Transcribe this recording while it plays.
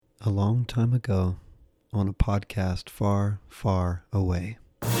A long time ago, on a podcast far, far away.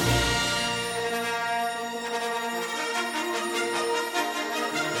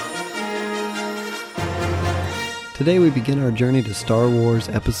 Today we begin our journey to Star Wars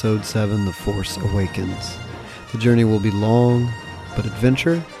Episode 7, The Force Awakens. The journey will be long, but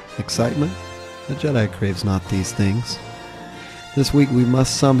adventure, excitement, the Jedi craves not these things. This week we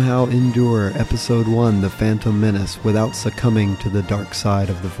must somehow endure Episode 1, The Phantom Menace, without succumbing to the dark side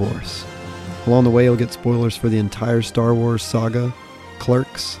of the Force. Along the way you'll get spoilers for the entire Star Wars Saga,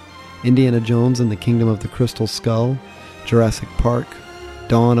 Clerks, Indiana Jones and the Kingdom of the Crystal Skull, Jurassic Park,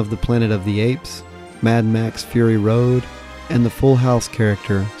 Dawn of the Planet of the Apes, Mad Max Fury Road, and the Full House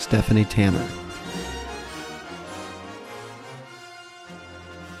character Stephanie Tanner.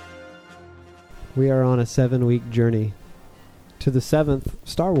 We are on a 7-week journey to the 7th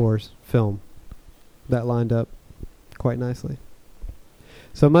Star Wars film. That lined up quite nicely.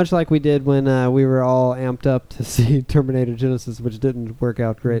 So much like we did when we were all amped up to see Terminator Genesis, which didn't work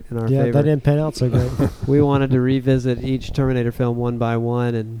out great in our favor. Yeah, that didn't pan out so great. We wanted to revisit each Terminator film one by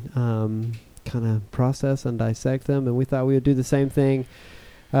one and kind of process and dissect them. And we thought we would do the same thing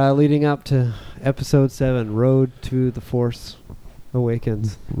leading up to Episode 7, Road to the Force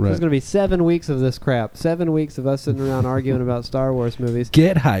Awakens. Right. There's going to be 7 weeks of this crap. 7 weeks of us sitting around arguing about Star Wars movies.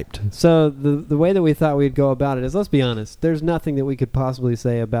 Get hyped. So the way that we thought we'd go about it is, let's be honest, there's nothing that we could possibly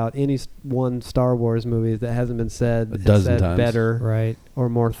say about any one Star Wars movie that hasn't been said, A dozen times. better Right. or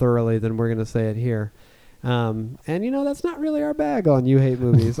more thoroughly than we're going to say it here. And, that's not really our bag on You Hate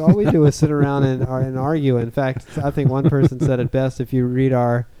Movies. All we do is sit around and argue. In fact, I think one person said it best. If you read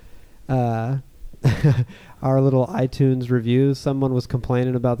our our little iTunes reviews, someone was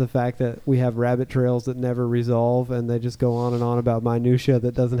complaining about the fact that we have rabbit trails that never resolve, and they just go on and on about minutia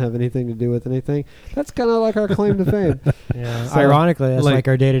that doesn't have anything to do with anything. That's kind of like our claim to fame. Yeah. So, Ironically, that's like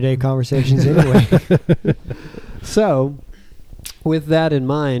our day-to-day conversations anyway. So, with that in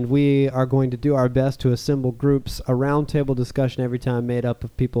mind, we are going to do our best to assemble groups, a roundtable discussion every time made up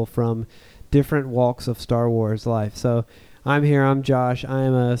of people from different walks of Star Wars life. So, I'm here, I'm Josh, I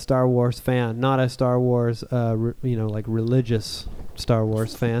am a Star Wars fan, not a Star Wars, religious Star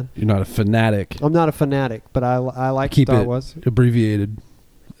Wars fan. You're not a fanatic. I'm not a fanatic, but I like Keep Star it Wars. abbreviated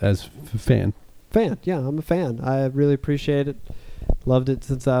as fan. Fan, yeah, I'm a fan. I really appreciate it. Loved it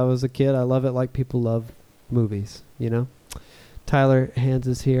since I was a kid. I love it like people love movies, Tyler Hands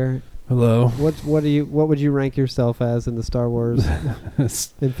is here. Hello. What would you rank yourself as in the Star Wars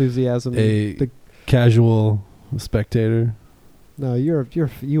enthusiasm? A casual spectator. No, you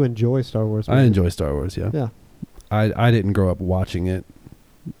enjoy Star Wars I movies. enjoy Star Wars, yeah. Yeah. I didn't grow up watching it.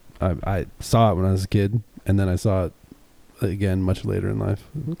 I saw it when I was a kid, and then I saw it again much later in life.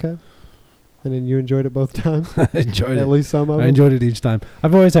 Okay. And then you enjoyed it both times? I enjoyed it. At least some of it? I enjoyed it each time.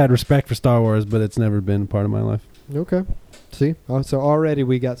 I've always had respect for Star Wars, but it's never been part of my life. Okay. See? So already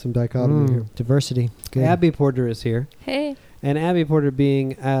we got some dichotomy here. Diversity. Good. Abby Porter is here. Hey. And Abi Porter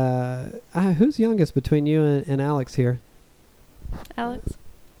being, who's youngest between you and Alex here? Alex.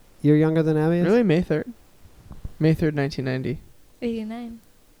 You're younger than Abby is? Really? May 3rd? May 3rd, 1990. 89.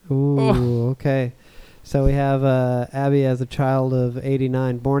 Ooh, okay. So we have Abby as a child of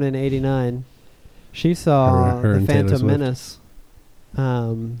 89, born in 89. She saw Her The and Taylor Phantom Swift. Menace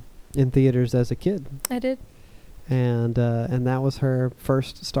in theaters as a kid. I did. And that was her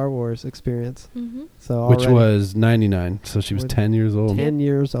first Star Wars experience. Mm-hmm. So Which already was 99, so she was 10 years old. 10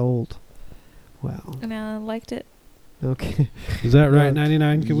 years old. Wow. And I liked it. Okay. Is that right,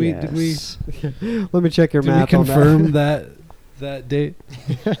 99? Did we Yes. Let me check your math on confirm that date?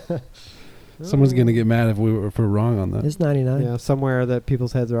 Someone's going to get mad if we're wrong on that. It's 99. Yeah, somewhere that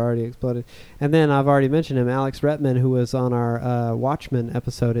people's heads are already exploded. And then I've already mentioned him, Alex Rettmann, who was on our Watchmen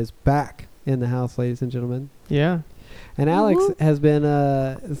episode, is back in the house, ladies and gentlemen. Yeah. And Alex has been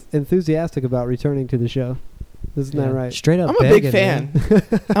enthusiastic about returning to the show. Isn't that right? Straight up I'm a big begging, fan.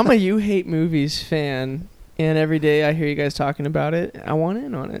 man. I'm a You Hate Movies fan. And every day I hear you guys talking about it, I want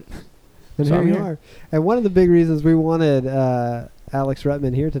in on it. And So here I'm you here. are. And one of the big reasons we wanted Alex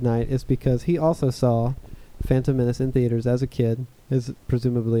Rettmann here tonight is because he also saw Phantom Menace in theaters as a kid. Is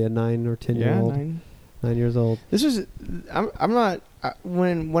presumably a 9 or 10 year old. 9 years old. This was, I'm not,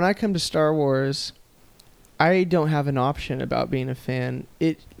 when I come to Star Wars, I don't have an option about being a fan.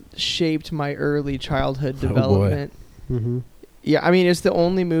 It shaped my early childhood Oh, boy. development. Mm-hmm. Yeah, I mean, it's the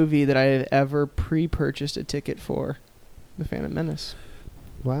only movie that I have ever pre-purchased a ticket for, The Phantom Menace.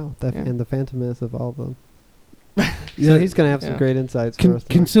 Wow. Yeah. And the Phantom Menace of all of them. Yeah, So he's going to have some Yeah. great insights for us tonight.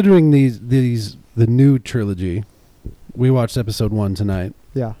 considering the new trilogy, we watched episode 1 tonight.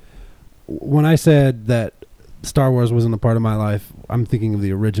 Yeah. When I said that Star Wars wasn't a part of my life, I'm thinking of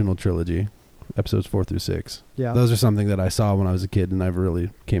the original trilogy, episodes 4 through 6. Yeah. Those are something that I saw when I was a kid and never really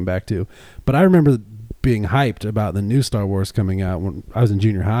came back to. But I remember being hyped about the new Star Wars coming out when I was in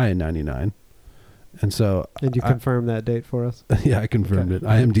junior high in 99. And so... Did you confirm that date for us? Yeah, I confirmed it.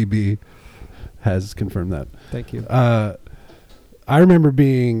 IMDb has confirmed that. Thank you. I remember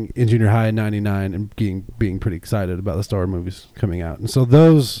being in junior high in 99 and being pretty excited about the Star Wars movies coming out. And so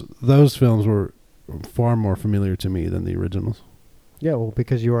those films were far more familiar to me than the originals. Yeah, well,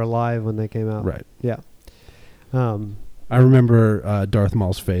 because you were alive when they came out. Right. Yeah. I remember Darth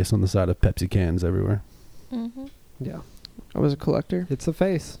Maul's face on the side of Pepsi cans everywhere. Mm-hmm. Yeah. I was a collector. It's a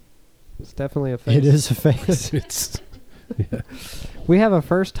face. It's definitely a face. It is a face. It's yeah. We have a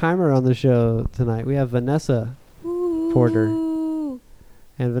first timer on the show tonight. We have Vanessa Porter.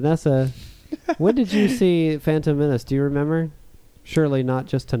 And Vanessa, when did you see Phantom Menace? Do you remember? Surely not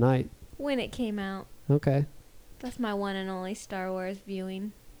just tonight. When it came out. Okay. That's my one and only Star Wars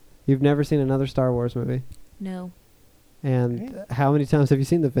viewing. You've never seen another Star Wars movie? No. And how many times have you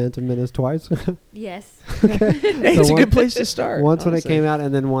seen The Phantom Menace? Twice? Yes. Hey, it's a good place to start. Once when it honestly. came out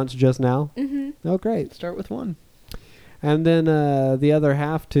and then once just now? Mm-hmm. Oh, great. Start with one. And then the other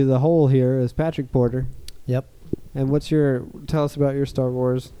half to the whole here is Patrick Porter. Yep. And tell us about your Star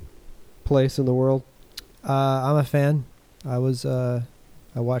Wars place in the world. I'm a fan. I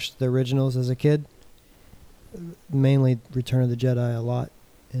watched the originals as a kid. Mainly Return of the Jedi a lot.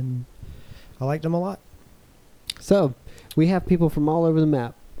 And I liked them a lot. So, we have people from all over the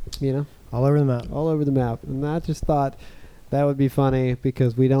map, All over the map. all over the map. And I just thought that would be funny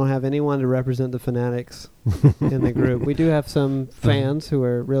because we don't have anyone to represent the fanatics in the group. We do have some fans who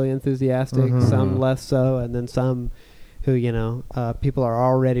are really enthusiastic, Mhm. some less so, and then some who, people are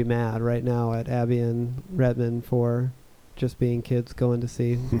already mad right now at Abi and Rettmann for just being kids going to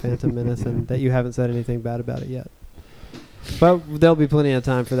see Phantom Menace and that you haven't said anything bad about it yet. But there'll be plenty of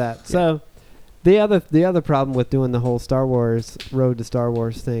time for that. So... The other problem with doing the whole Star Wars Road to Star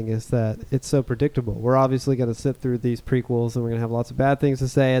Wars thing is that it's so predictable. We're obviously going to sit through these prequels and we're going to have lots of bad things to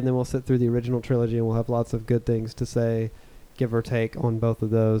say, and then we'll sit through the original trilogy and we'll have lots of good things to say, give or take, on both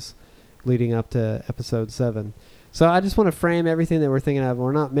of those leading up to Episode 7. So I just want to frame everything that we're thinking of,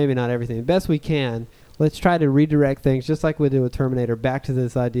 or maybe not everything, best we can. Let's try to redirect things, just like we did with Terminator, back to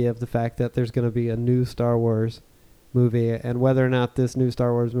this idea of the fact that there's going to be a new Star Wars movie, and whether or not this new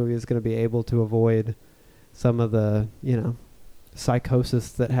Star Wars movie is going to be able to avoid some of the,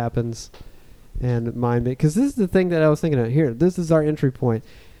 psychosis that happens and mind me. Because this is the thing that I was thinking of here. This is our entry point.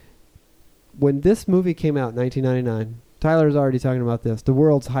 When this movie came out in 1999, Tyler's already talking about this. The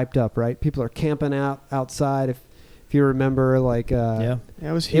world's hyped up, right? People are camping outside. If you remember, Yeah. Yeah,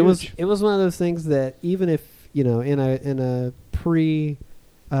 it was huge. it was one of those things that even if in a pre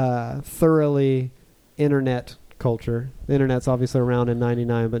thoroughly internet culture. The internet's obviously around in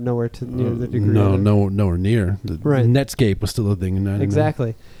 99, but nowhere to near the degree. Nowhere near. The Right. Netscape was still a thing in 99.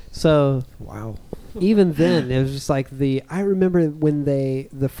 Exactly. So Wow. even then, it was just like I remember when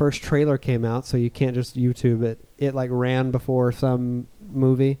the first trailer came out, so you can't just YouTube it. It ran before some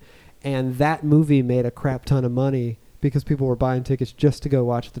movie, and that movie made a crap ton of money because people were buying tickets just to go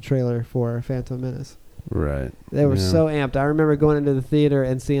watch the trailer for Phantom Menace. Right. They were Yeah. so amped. I remember going into the theater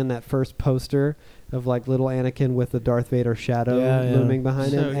and seeing that first poster of little Anakin with the Darth Vader shadow looming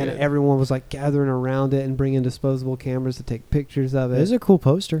behind him, So and good. everyone was gathering around it and bringing disposable cameras to take pictures of it. It is a cool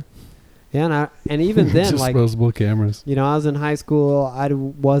poster. Yeah, and even then, disposable cameras. I was in high school. I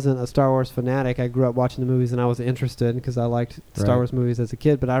wasn't a Star Wars fanatic. I grew up watching the movies, and I was interested because I liked Star Right. Wars movies as a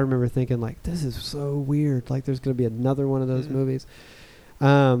kid. But I remember thinking, this is so weird. There's going to be another one of those movies.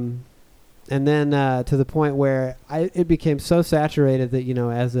 And then to the point where it became so saturated that,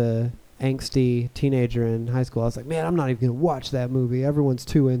 as a angsty teenager in high school, I was like, man, I'm not even going to watch that movie. Everyone's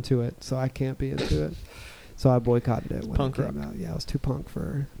too into it, so I can't be into it. So I boycotted it when Punk it came rock. out. Yeah, I was too punk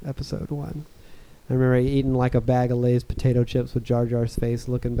for Episode 1. I remember eating a bag of Lay's potato chips with Jar Jar's face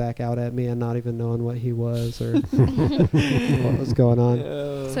looking back out at me and not even knowing what he was or what was going on.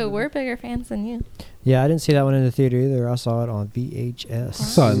 So we're bigger fans than you. Yeah, I didn't see that one in the theater either. I saw it on VHS.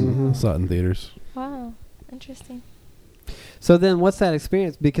 Saw Mhm. it in theaters. Wow. Interesting. So then what's that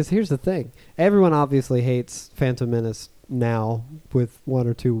experience? Because here's the thing. Everyone obviously hates Phantom Menace now, with one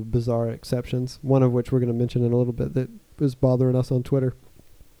or two bizarre exceptions, one of which we're going to mention in a little bit that was bothering us on Twitter.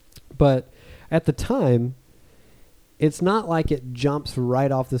 But at the time, it's not like it jumps right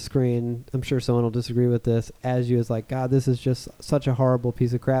off the screen. I'm sure someone will disagree with this, as you is God, this is just such a horrible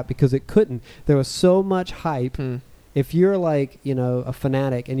piece of crap, because it couldn't. There was so much hype. If you're a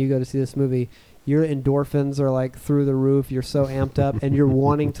fanatic and you go to see this movie, your endorphins are like through the roof. You're so amped up, and you're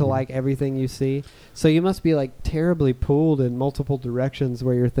wanting to like everything you see. So you must be like terribly pulled in multiple directions,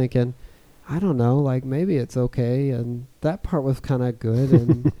 where you're thinking, I don't know, like maybe it's okay, and that part was kind of good,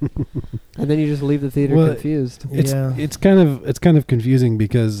 and and then you just leave the theater confused. It's kind of confusing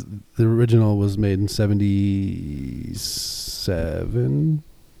because the original was made in 77.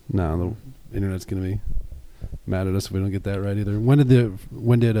 No, the internet's gonna be mad at us if we don't get that right either.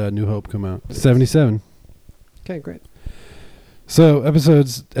 When did New Hope come out? 77. Okay, great. So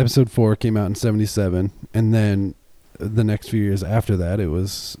episode 4 came out in 77, and then the next few years after that it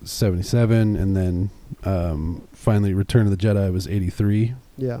was 77, and then finally Return of the Jedi was 83.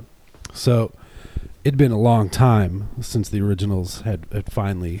 Yeah. So it'd been a long time since the originals had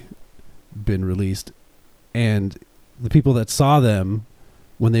finally been released, and the people that saw them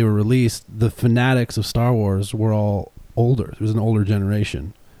when they were released, the fanatics of Star Wars were all older. It was an older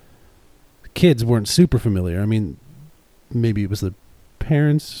generation. Kids weren't super familiar. I mean, maybe it was the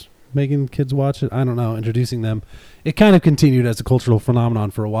parents making kids watch it. I don't know, introducing them. It kind of continued as a cultural phenomenon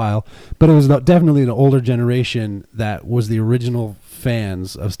for a while, but it was definitely an older generation that was the original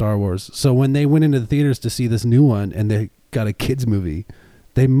fans of Star Wars. So when they went into the theaters to see this new one and they got a kids movie,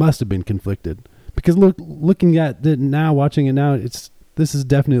 they must have been conflicted. Because looking at it now, watching it now, this is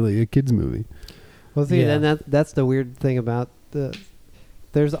definitely a kids movie. Well, see, then that's the weird thing about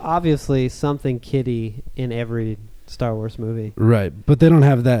there's obviously something kiddie in every Star Wars movie. Right, but they don't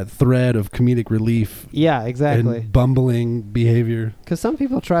have that thread of comedic relief. Yeah, exactly. And bumbling behavior. Because some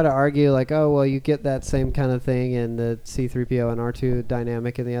people try to argue like, oh, well, you get that same kind of thing in the C-3PO and R2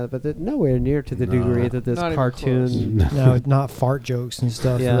 dynamic in the other, but nowhere near to the degree that this cartoon... No, not fart jokes and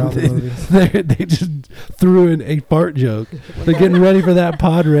stuff throughout the movie. They just threw in a fart joke. They're getting ready for that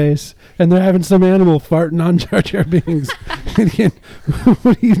pod race, and they're having some animal farting on Jar Jar Binks. What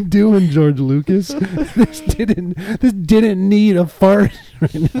are you doing, George Lucas? This didn't need a fart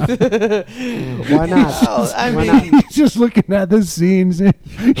right now. Why not? Well, I mean, he's just looking at the scenes and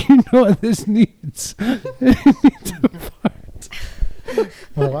you know what this needs. It needs a fart.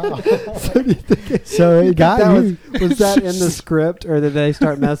 Oh, wow. So it got you. Was that in the script, or did they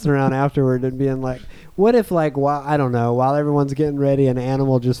start messing around afterward and being like, what if, like, while everyone's getting ready, an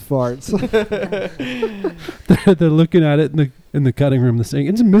animal just farts? They're looking at it in the cutting room. They're saying,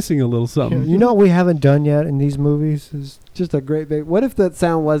 it's missing a little something. You know what we haven't done yet in these movies is just a great big... What if that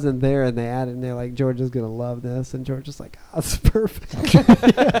sound wasn't there and they added, and they're like, George is going to love this, and George is like, it's perfect.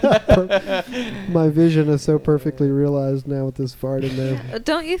 My vision is so perfectly realized now with this fart in there.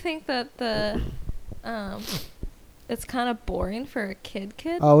 Don't you think that the... it's kind of boring for a kid.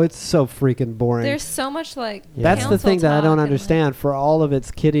 Oh, it's so freaking boring. There's so much like That's the thing that I don't talk understand. For all of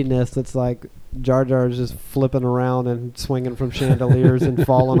its kiddiness, it's like Jar Jar's just flipping around and swinging from chandeliers and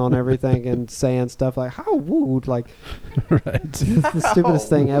falling on everything and saying stuff like "how wooed," like right. It's the stupidest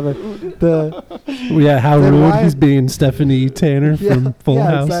thing ever. How rude he's being Stephanie Tanner from Full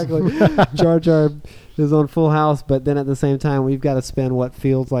House. Exactly. Jar Jar is on Full House, but then at the same time, we've got to spend what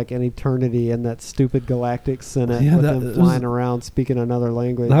feels like an eternity in that stupid galactic senate with them flying around speaking another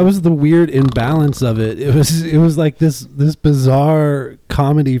language. That was the weird imbalance of it. It was like this bizarre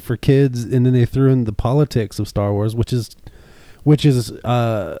comedy for kids, and then they threw in the politics of Star Wars, which is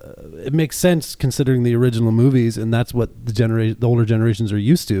it makes sense considering the original movies, and that's what the older generations are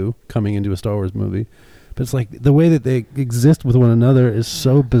used to coming into a Star Wars movie. But it's like the way that they exist with one another is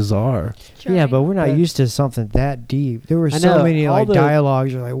so bizarre. Yeah, but we're not used to something that deep. There were so many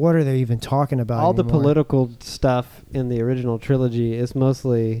dialogues. You're like, what are they even talking about? All the political stuff in the original trilogy is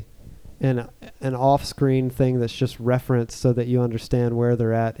mostly an off-screen thing that's just referenced so that you understand where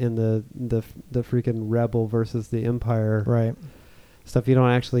they're at in the freaking Rebel versus the Empire. Right. Stuff. You don't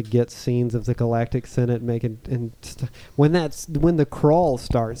actually get scenes of the Galactic Senate making when the crawl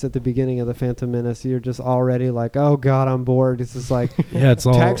starts at the beginning of the Phantom Menace, you're just already like, oh god, I'm bored. This is like it's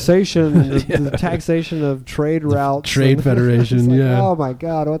all taxation, the taxation of trade routes, trade federation. Like, yeah. Oh my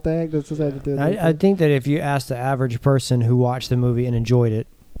god, what the heck does this have to do? I think that if you asked the average person who watched the movie and enjoyed it,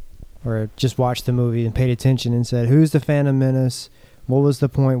 or just watched the movie and paid attention and said, "Who's the Phantom Menace? What was the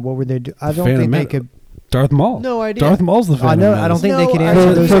point? What were they doing?" I don't think they could. Darth Maul. No idea. Darth Maul's the Phantom Menace. I don't think they could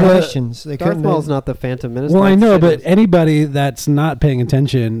answer those questions. Darth Maul's not the Phantom Menace. Well, I know, but anybody that's not paying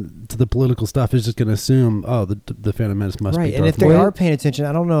attention to the political stuff is just going to assume, oh, the Phantom Menace must be Darth and if Maul. they are paying attention,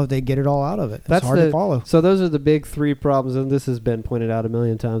 I don't know if they get it all out of it. It's hard to follow. So those are the big three problems, and this has been pointed out a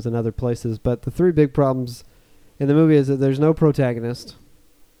million times in other places, but the three big problems in the movie is that there's no protagonist.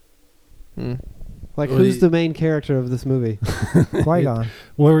 Like, who's the main character of this movie? Qui-Gon.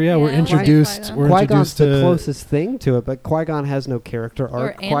 Well, we're introduced. Qui-Gon. We're Qui-Gon's introduced to the closest thing to it, but Qui-Gon has no character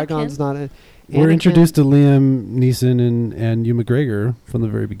arc. Or Qui-Gon's not. We're Anakin- introduced to Liam Neeson and Ewan McGregor from the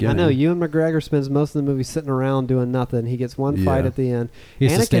very beginning. I know Ewan McGregor spends most of the movie sitting around doing nothing. He gets one fight Yeah. at the end. He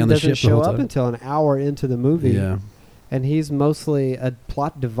has to stay Anakin on the doesn't ship the show whole up time. until an hour into the movie, Yeah, and he's mostly a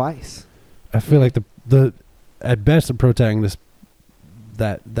plot device. I feel like the at best the protagonist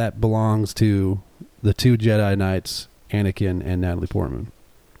that belongs to the two Jedi Knights, Anakin and Natalie Portman.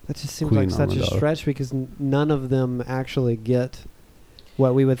 That just seems Queen like such a Amidala. stretch because none of them actually get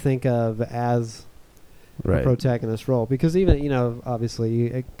what we would think of as a Right. protagonist role. Because even, obviously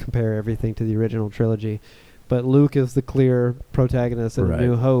you compare everything to the original trilogy, but Luke is the clear protagonist in A Right.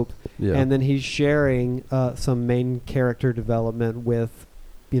 New Hope, Yeah. and then he's sharing some main character development with,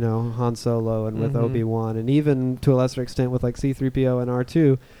 Han Solo and with Mhm. Obi-Wan, and even to a lesser extent with like C-3PO and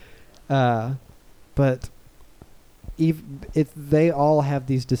R2. But they all have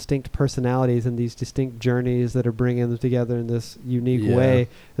these distinct personalities and these distinct journeys that are bringing them together in this unique Yeah. way.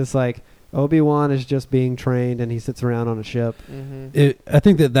 It's like Obi-Wan is just being trained and he sits around on a ship. Mm-hmm. I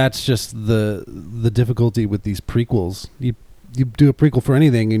think that's just the difficulty with these prequels. You do a prequel for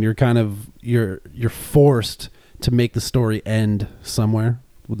anything, and you're forced to make the story end somewhere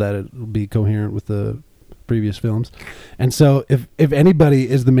that it will be coherent with the previous films. And so, if anybody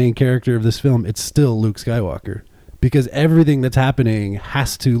is the main character of this film, it's still Luke Skywalker, because everything that's happening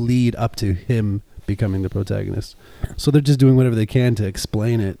has to lead up to him becoming the protagonist. So they're just doing whatever they can to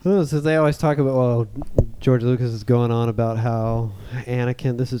explain it. So they always talk about, George Lucas is going on about how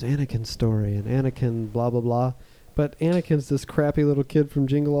this is Anakin's story, and Anakin blah, blah, blah. But Anakin's this crappy little kid from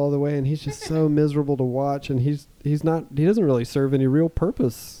Jingle All the Way, and he's just so miserable to watch, and he doesn't really serve any real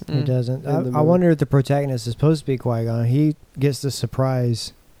purpose. He doesn't. In the I movie. wonder if the protagonist is supposed to be Qui-Gon. He gets the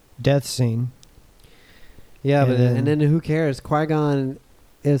surprise death scene. Yeah, And and then who cares? Qui-Gon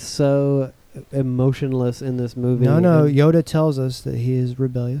is so emotionless in this movie. No, and- Yoda tells us that he is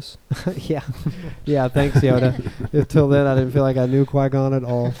rebellious. yeah, thanks, Yoda. Until then, I didn't feel like I knew Qui-Gon at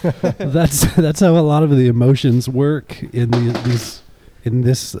all. That's how a lot of the emotions work in this.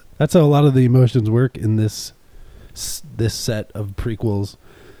 That's how a lot of the emotions work in this set of prequels.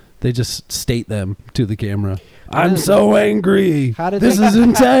 They just state them to the camera. I'm so angry. How did This they- is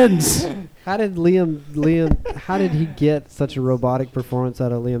intense. How did how did he get such a robotic performance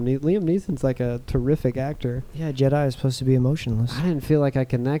out of Liam Neeson? Liam Neeson's like a terrific actor. Yeah, Jedi is supposed to be emotionless. I didn't feel like I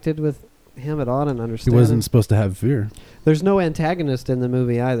connected with him at all. I didn't He understand. wasn't supposed to have fear. There's no antagonist in the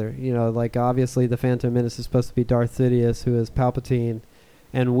movie either. Like obviously the Phantom Menace is supposed to be Darth Sidious, who is Palpatine,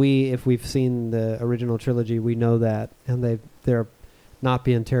 and if we've seen the original trilogy, we know that, and they're not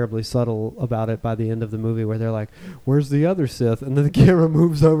being terribly subtle about it by the end of the movie, where they're like, "Where's the other Sith?" And then the camera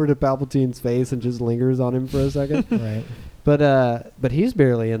moves over to Palpatine's face and just lingers on him for a second. Right. But he's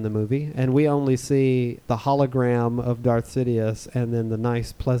barely in the movie, and we only see the hologram of Darth Sidious and then the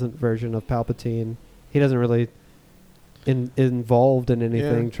nice, pleasant version of Palpatine. He doesn't really involved in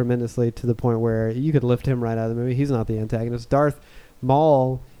anything tremendously to the point where you could lift him right out of the movie. He's not the antagonist. Darth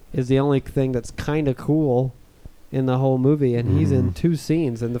Maul is the only thing that's kind of cool in the whole movie, and he's in 2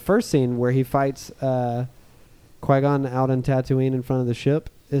 scenes. And the first scene where he fights Qui-Gon out in Tatooine in front of the ship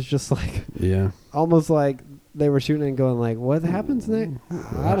is just like almost like they were shooting and going like, what happens next?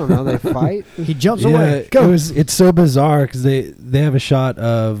 I don't know. They fight. He jumps away. It's so bizarre because they have a shot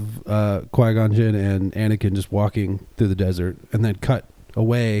of Qui-Gon Jinn and Anakin just walking through the desert, and then cut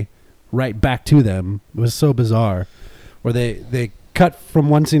away right back to them. It was so bizarre, where they cut from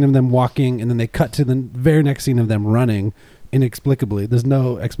one scene of them walking, and then they cut to the very next scene of them running inexplicably. There's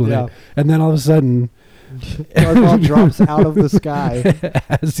no explanation. Yeah. And then all of a sudden, Darth Maul drops out of the sky.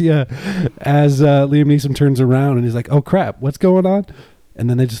 as Liam Neeson turns around and he's like, "Oh crap, what's going on?" And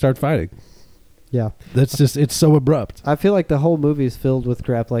then they just start fighting. Yeah. It's so abrupt. I feel like the whole movie is filled with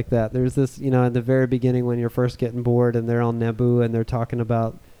crap like that. There's this, in the very beginning when you're first getting bored and they're on Naboo and they're talking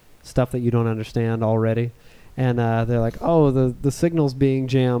about stuff that you don't understand already. And they're like, "Oh, the signal's being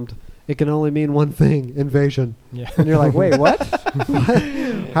jammed. It can only mean one thing: invasion." Yeah. And you're like, "Wait, what?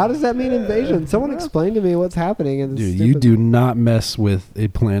 How does that mean invasion? Someone explain to me what's happening." In this Dude, you do not mess with a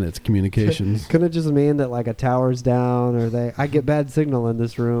planet's communications. Could it just mean that like a tower's down, or I get bad signal in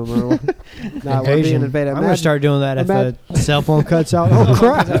this room, or nah, we're being invaded? I'm gonna start doing that if imagine- the cell phone cuts out. Oh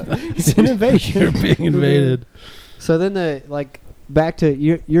crap! It's an invasion. You're being invaded. So then back to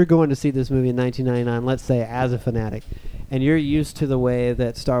you're going to see this movie in 1999, let's say, as a fanatic, and you're used to the way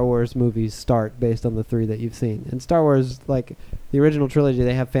that Star Wars movies start based on the 3 that you've seen. And Star Wars, like the original trilogy,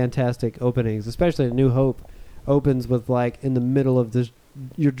 they have fantastic openings, especially A New Hope opens with like in the middle of this,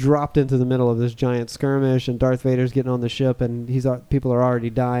 you're dropped into the middle of this giant skirmish, and Darth Vader's getting on the ship, and people are already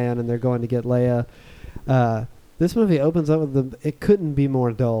dying, and they're going to get Leia. This movie opens up with it couldn't be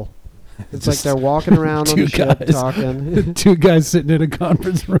more dull. It's like they're walking around on two the ship guys. talking. Two guys sitting in a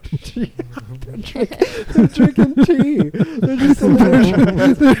conference room. They're drinking tea. They're just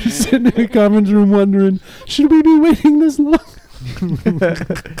They're just sitting in a conference room wondering, should we be waiting this long?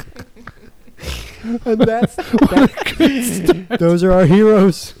 and that's Those are our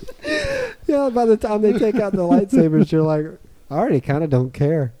heroes. yeah. By the time they take out the lightsabers, you're like, I already kind of don't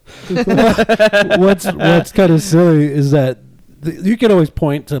care. What's kind of silly is that you can always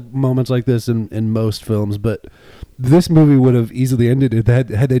point to moments like this in most films, but this movie would have easily ended it had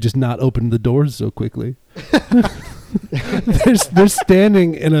they just not opened the doors so quickly. they're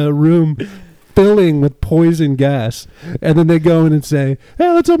standing in a room filling with poison gas, and then they go in and say,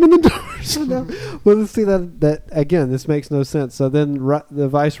 "Hey, let's open the doors." Well, let's see that again. This makes no sense. So then the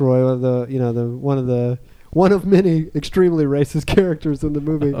viceroy, or the one of many extremely racist characters in the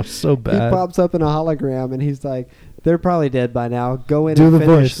movie, Oh, so he bad. pops up in a hologram, and he's like, "They're probably dead by now. Go in Do and the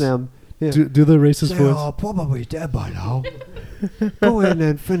finish voice. them." Yeah. Do the racist They voice. are probably dead by now. Go in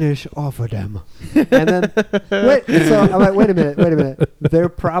and finish off of them. And then, wait. So I'm like, wait a minute. They're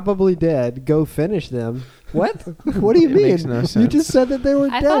probably dead. Go finish them. What? What do you It mean? makes no You sense. just said that they were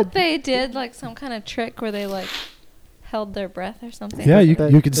I dead. thought they did like some kind of trick where they like held their breath or something. Yeah, you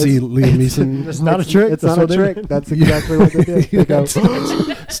That- could see it's- Liam Neeson. It's not a trick. It's That's not a what they trick. did. That's exactly what they did. They go,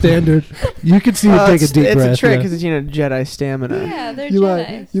 Standard. You could see it take a deep it's breath. a trick yeah. because it's Jedi stamina. Yeah, they're you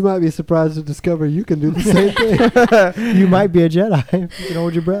Jedi. might be surprised to discover you can do the same thing. You might be a Jedi. You can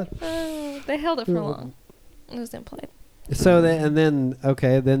hold your breath. They held it for long. It was implied. So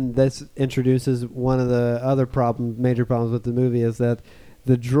then this introduces one of the other major problems with the movie is that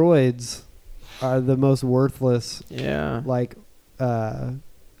the droids are the most worthless. Yeah. Like,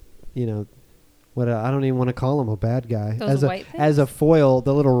 what I don't even want to call him a bad guy. Those white things? as a foil,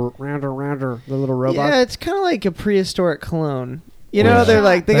 the little rounder, the little robot. Yeah, it's kind of like a prehistoric clone. You Yeah. know, they're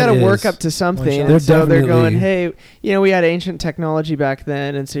like they That got to work is. up to something, shot. and They're so they're going, definitely- "Hey, we had ancient technology back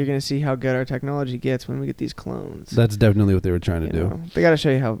then, and so you're going to see how good our technology gets when we get these clones." That's definitely what they were trying to You do. know, they got to show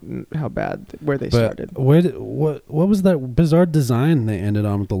you how bad where they started. But what was that bizarre design they ended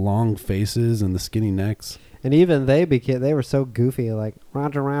on with the long faces and the skinny necks? And even they were so goofy, like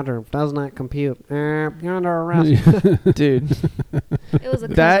Roger does not compute. You're under arrest. Dude, It was a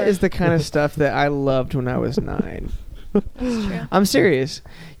that cover. is the kind of stuff that I loved when I was 9. That's true. I'm serious.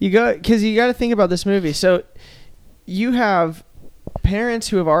 Because you got to think about this movie. So you have parents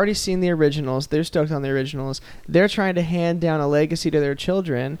who have already seen the originals. They're stoked on the originals. They're trying to hand down a legacy to their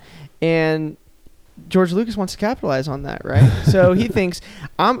children, and George Lucas wants to capitalize on that, right? So he thinks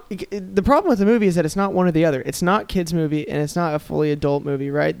the problem with the movie is that it's not one or the other. It's not kids movie and it's not a fully adult movie,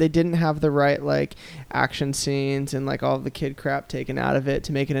 right? They didn't have the right like action scenes and like all the kid crap taken out of it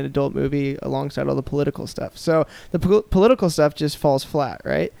to make it an adult movie alongside all the political stuff. So the political stuff just falls flat,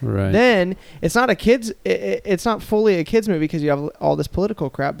 right? Right. Then it's not a kids it's not fully a kids movie because you have all this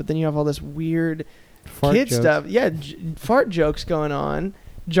political crap, but then you have all this weird Fart kid jokes. stuff. Yeah, fart jokes going on,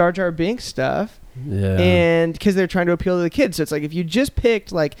 Jar Jar Binks stuff. Yeah. And because they're trying to appeal to the kids. So it's like if you just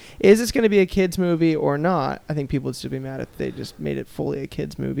picked like, is this going to be a kids movie or not? I think people would still be mad if they just made it fully a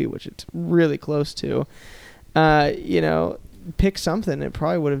kids movie, which it's really close to. Pick something. It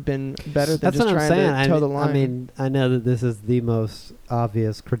probably would have been better than That's just what I'm trying saying. to toe the line. I mean, I know that this is the most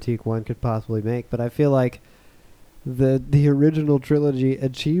obvious critique one could possibly make, but I feel like the original trilogy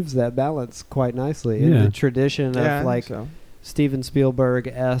achieves that balance quite nicely in Yeah. the tradition yeah, I of think like so. Steven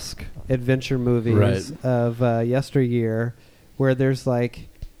Spielberg-esque adventure movies Right. of yesteryear, where there's like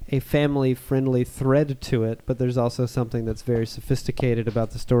a family-friendly thread to it, but there's also something that's very sophisticated about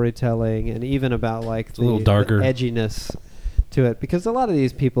the storytelling and even about like a little darker. the edginess to it. Because a lot of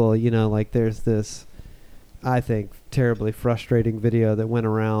these people, like there's this, I think, terribly frustrating video that went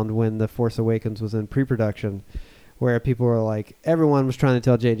around when The Force Awakens was in pre-production, where people were like, everyone was trying to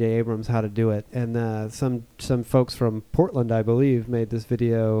tell J.J. Abrams how to do it. And some folks from Portland, I believe, made this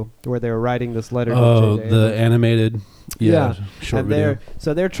video where they were writing this letter to Oh, J.J. the Abrams. animated. Yeah. Short And video.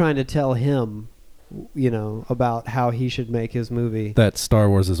 they're trying to tell him, about how he should make his movie. That Star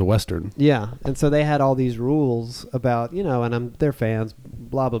Wars is a Western. Yeah, and so they had all these rules about, and they're fans,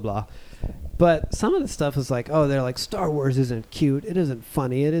 blah, blah, blah. But some of the stuff is like, they're like, Star Wars isn't cute, it isn't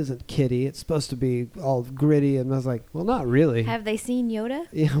funny, it isn't kiddie, it's supposed to be all gritty. And I was like, well, not really. Have they seen Yoda?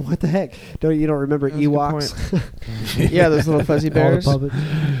 Yeah, what the heck? You don't remember That's a good Ewoks? Yeah, those little fuzzy All the bears. puppets.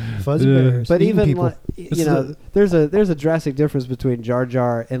 Fuzzy Yeah. bears. But eating even people. like, there's a drastic difference between Jar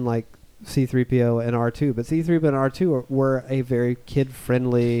Jar and like C-3PO and R2. But C-3PO and R2 were a very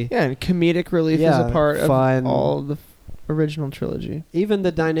kid-friendly. Yeah, and comedic relief is Yeah, a part fun. of all the original trilogy. Even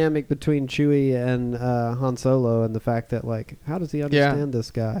the dynamic between Chewie and Han Solo, and the fact that like, how does he understand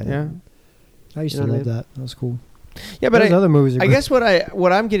this guy? Yeah. I used You to know love what I that. That was cool. Yeah, but Those other movies are I great. guess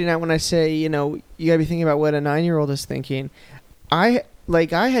what I'm getting at when I say, you know, you gotta be thinking about what a 9-year-old is thinking. I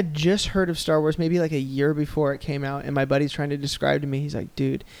had just heard of Star Wars maybe like a year before it came out, and my buddy's trying to describe to me. He's like,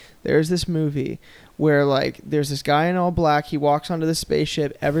 dude, there's this movie where like there's this guy in all black. He walks onto the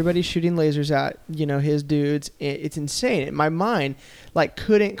spaceship. Everybody's shooting lasers at, you know, his dudes. It's insane. And my mind like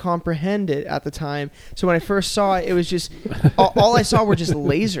couldn't comprehend it at the time. So when I first saw it, it was just all I saw were just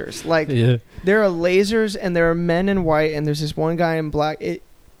lasers. Like there are lasers and there are men in white and there's this one guy in black.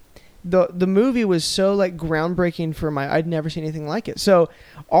 The movie was so like groundbreaking for I'd never seen anything like it. So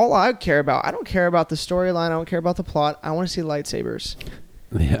all I care about, I don't care about the storyline, I don't care about the plot. I want to see lightsabers.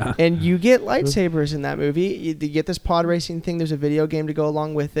 Yeah. And you get lightsabers in that movie. You get this pod racing thing. There's a video game to go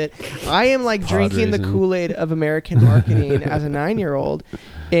along with it. I am like drinking the Kool-Aid of American marketing as a 9-year-old,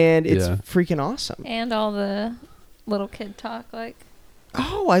 and it's freaking awesome. And all the little kid talk, like.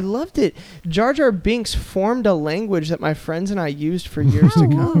 Oh, I loved it. Jar Jar Binks formed a language that my friends and I used for years to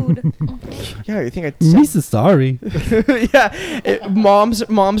come. Yeah, you think I Misa sorry. Yeah,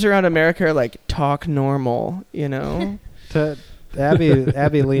 moms around America are like, talk normal, you know?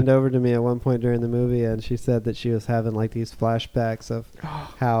 Abby leaned over to me at one point during the movie, and she said that she was having like these flashbacks of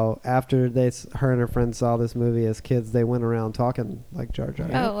how after her and her friends saw this movie as kids, they went around talking like Jar Jar.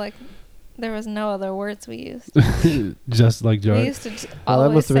 Oh, like there was no other words we used. Just like Jar. We used to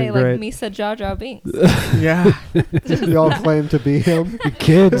always say like Misa Jar Jar Binks. Yeah. Y'all claim to be him.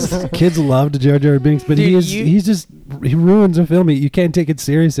 Kids loved Jar Jar Binks, but Dude, he ruins a film. You can't take it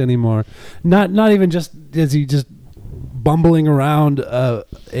serious anymore. Not even just is he just bumbling around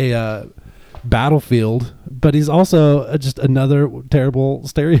a battlefield, but he's also just another terrible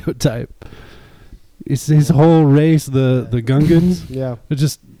stereotype. It's his whole race, the Gungans. Yeah,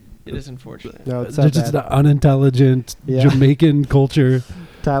 It is unfortunate. no, it's they're just an unintelligent Jamaican culture.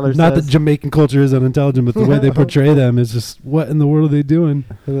 Tyler Not says that Jamaican culture is unintelligent, but the way they portray them is just, what in the world are they doing?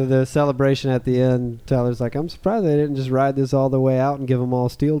 the celebration at the end. Tyler's like, I'm surprised they didn't just ride this all the way out and give them all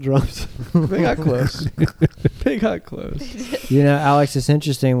steel drums. They got close. They got close. You know, Alex, it's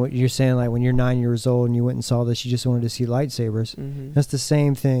interesting what you're saying. Like when you're 9 years old and you went and saw this, you just wanted to see lightsabers. Mm-hmm. That's the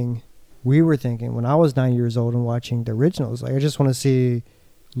same thing we were thinking when I was 9 years old and watching the originals. Like I just want to see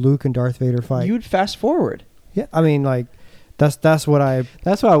Luke and Darth Vader fight. You'd fast forward. Yeah, I mean, like that's what I.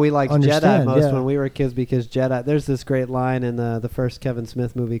 That's why we liked Jedi Understand, most yeah. when we were kids, because Jedi. There's this great line in the first Kevin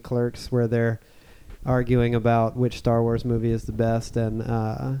Smith movie, Clerks, where they're arguing about which Star Wars movie is the best,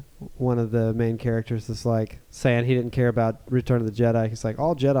 and one of the main characters is like saying he didn't care about Return of the Jedi. He's like,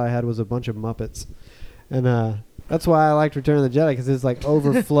 all Jedi had was a bunch of Muppets, and that's why I liked Return of the Jedi, because it's like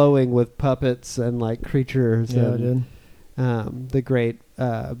overflowing with puppets and like creatures. Yeah, and, the great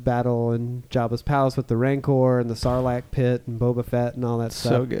battle in Jabba's palace with the Rancor and the Sarlacc pit and Boba Fett and all that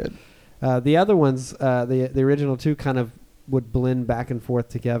stuff. So good. The other ones, the original two, kind of would blend back and forth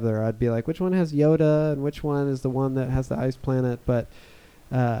together. I'd be like, which one has Yoda and which one is the one that has the ice planet? But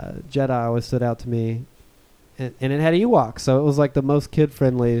Jedi always stood out to me, and it had Ewoks, so it was like the most kid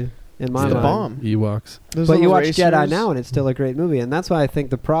friendly in my It's the mind. bomb. Ewoks. Those But you little watch Jedi racers. now, and it's still a great movie, and that's why I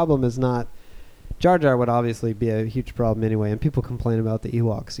think the problem is not. Jar Jar would obviously be a huge problem anyway, and people complain about the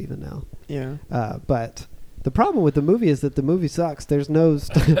Ewoks even now. Yeah. But the problem with the movie is that the movie sucks. There's no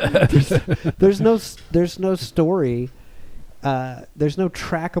there's no story. There's no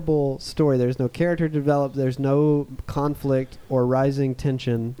trackable story. There's no character developed. There's no conflict or rising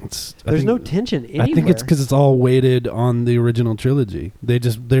tension. There's no tension anywhere. I think it's because it's all weighted on the original trilogy. They're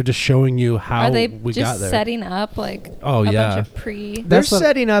just showing you how Are they we just got there. setting up like a yeah. bunch of They're That's what-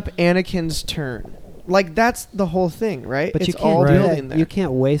 setting up Anakin's turn. Like that's the whole thing, right? But it's you can't all do building that. there. You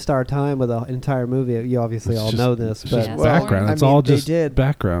can't waste our time with an entire movie. You obviously It's all just- know this, It's but just Yeah, background. I It's mean, all they just did.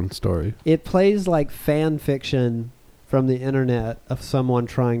 background story. it plays like fan fiction from the internet of someone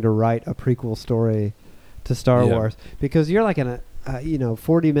trying to write a prequel story to Star Yeah. Wars, because you're like in a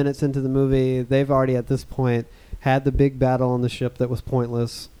 40 minutes into the movie, they've already at this point had the big battle on the ship that was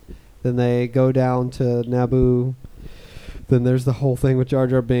pointless. Then they go down to Naboo. Then there's the whole thing with Jar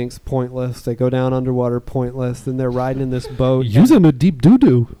Jar Binks, pointless. They go down underwater, pointless. Then they're riding in this boat. Using a deep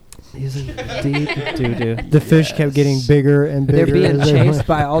doo-doo. Using deep doo-doo. The fish kept getting bigger and bigger. They're being as they went. chased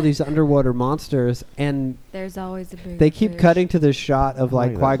by all these underwater monsters, and There's always a big. they keep cutting to this shot of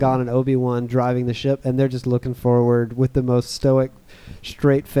like Oh, yeah. Qui-Gon and Obi-Wan driving the ship, and they're just looking forward with the most stoic,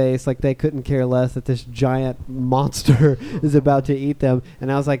 straight face, like they couldn't care less that this giant monster is about to eat them. And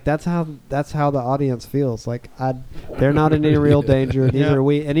I was like, that's how the audience feels. Like they're not in any real danger, neither Yeah. are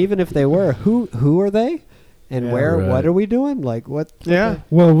we. And even if they were, who are they? And Yeah, where? right. What are we doing? Like what? Yeah.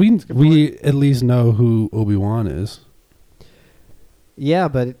 Well, we point. at least know who Obi-Wan is. Yeah,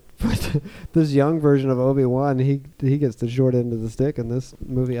 but But this young version of Obi-Wan, he gets the short end of the stick in this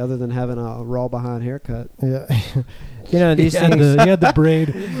movie, other than having a raw behind haircut. Yeah. These he things. had the braid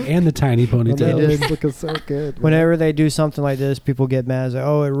and the tiny ponytail. They did looking so good. man. Whenever they do something like this, people get mad. It's like,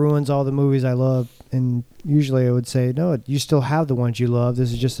 oh, it ruins all the movies I love. And usually I would say, no, you still have the ones you love.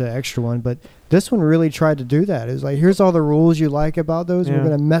 This is just an extra one. But this one really tried to do that. It's like, here's all the rules you like about those. And we're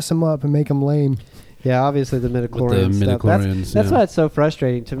going to mess them up and make them lame. Yeah, obviously the midichlorians stuff. That's why it's so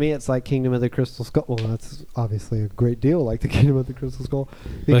frustrating. To me, it's like Kingdom of the Crystal Skull. Well, that's obviously a great deal, like the Kingdom of the Crystal Skull.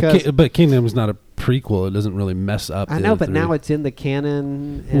 But Kingdom's not a prequel. It doesn't really mess up. I know, but now it's in the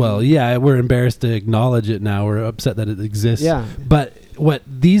canon. Well, yeah, we're embarrassed to acknowledge it now. We're upset that it exists. Yeah. But what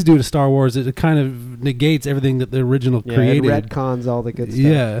these do to Star Wars, it kind of negates everything that the original created. It retcons all the good stuff.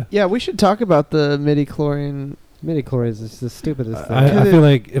 Yeah. Yeah, we should talk about the midichlorian. Midichlorians is the stupidest thing. I feel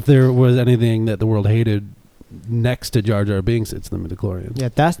like if there was anything that the world hated next to Jar Jar Binks, it's the midichlorians. Yeah,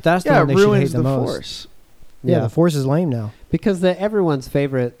 that's the one they should hate the most. Force. Yeah, the Force is lame now. Because everyone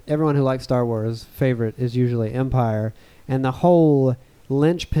who likes Star Wars favorite is usually Empire, and the whole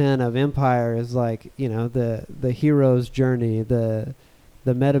linchpin of Empire is like, the hero's journey, the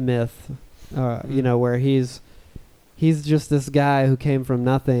meta myth, where he's just this guy who came from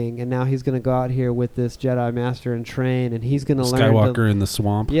nothing, and now he's going to go out here with this Jedi Master and train, and he's going to learn Skywalker in the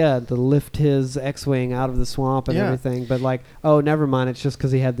swamp. Yeah, to lift his X-wing out of the swamp and everything. But like, oh, never mind. It's just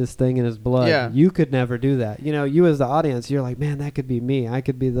because he had this thing in his blood. Yeah. You could never do that. You as the audience, you're like, man, that could be me. I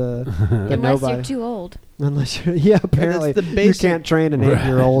could be the Unless nobody. you're too old. Unless you're, apparently you can't train an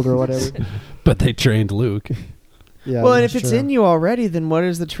 8-year-old or whatever. But they trained Luke. Yeah. Well, and if it's in you already, then what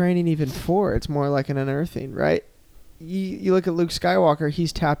is the training even for? It's more like an unearthing, right? You look at Luke Skywalker,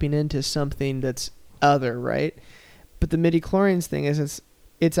 he's tapping into something that's other, right? But the midichlorians thing is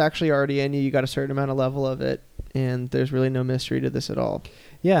it's actually already in you. You got a certain amount of level of it, and there's really no mystery to this at all.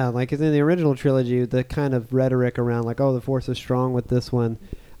 Yeah, like in the original trilogy, the kind of rhetoric around like, oh, the Force is strong with this one,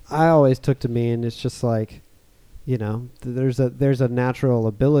 I always took to mean it's just like, there's a natural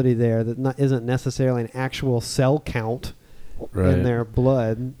ability there that isn't necessarily an actual cell count. Right. In their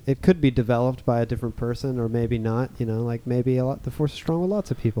blood. It could be developed by a different person, or maybe not. Like maybe the Force is strong with lots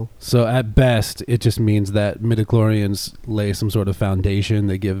of people. So at best, it just means that midichlorians lay some sort of foundation.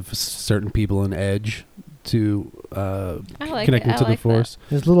 They give certain people an edge to connecting to the Force.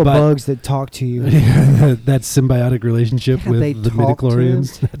 There's little bugs that talk to you. That symbiotic relationship with the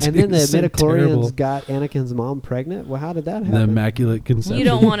midichlorians. And then the midichlorians got Anakin's mom pregnant. Well, how did that happen? The Immaculate Conception. You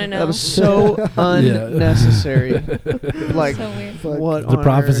don't want to know. That was so unnecessary. Like, so weird. what the on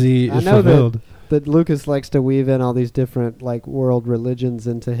prophecy I is know fulfilled. that Lucas likes to weave in all these different like world religions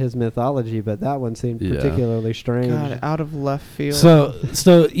into his mythology, but that one seemed particularly strange. God, out of left field.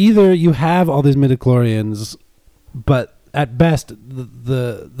 So either you have all these midichlorians, but at best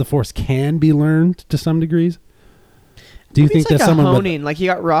the Force can be learned to some degrees. Do you think like that someone honing, like you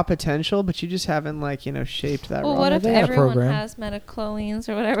got raw potential, but you just haven't shaped that? Well, raw what if they had a everyone program. has metachlorians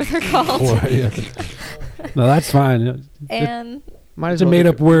or whatever they're called? No, that's fine. And might It's a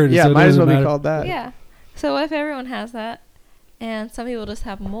made-up word. Yeah, so it might as doesn't well be matter. called that. yeah. So what if everyone has that, and some people just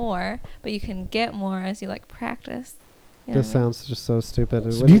have more, but you can get more as you practice? This sounds just so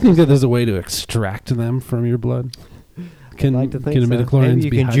stupid. So do you think that there's a way to extract them from your blood? Can like to think can so. midichlorians Maybe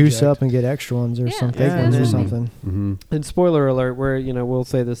you be can juice hijacked? up and get extra ones or some fake Yeah, ones or maybe. something. Mm-hmm. And spoiler alert, we'll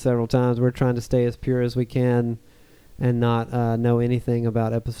say this several times, we're trying to stay as pure as we can and not know anything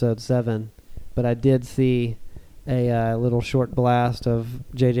about episode 7. But I did see a little short blast of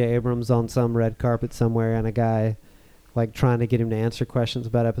J.J. Abrams on some red carpet somewhere, and a guy trying to get him to answer questions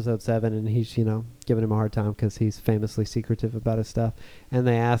about episode 7, and he's giving him a hard time because he's famously secretive about his stuff. And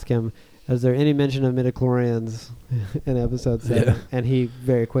they ask him, is there any mention of midichlorians in episode 7? Yeah. And he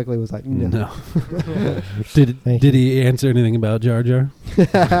very quickly was like, no. Did Thank he answer anything about Jar Jar?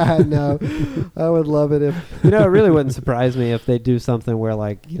 No. I would love it if, it really wouldn't surprise me if they do something where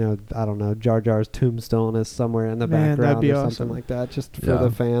I don't know, Jar Jar's tombstone is somewhere in the Man, that'd background be or awesome. something like that, just for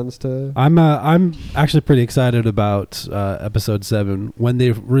the fans to. I'm actually pretty excited about episode 7 when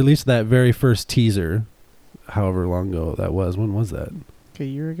they released that very first teaser. However long ago that was. When was that? A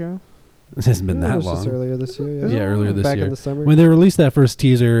year ago. It hasn't been It that was just long. earlier this year. Yeah, earlier this back year. in the summer. When they released that first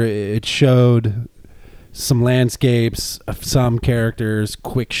teaser, it showed some landscapes, some characters,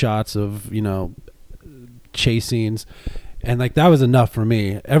 quick shots of chase scenes, and that was enough for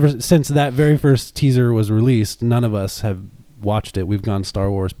me. Ever since that very first teaser was released, none of us have watched it. We've gone Star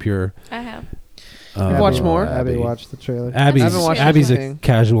Wars pure. I have. Watch more. Abby watched the trailer. I haven't watched Abby's a anything.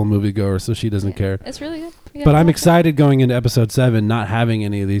 casual moviegoer, so she doesn't care. It's really good. Yeah, But I'm well, excited going into episode 7, not having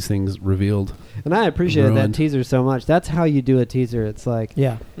any of these things revealed. And I appreciated that Ruined. teaser so much. That's how you do a teaser. It's like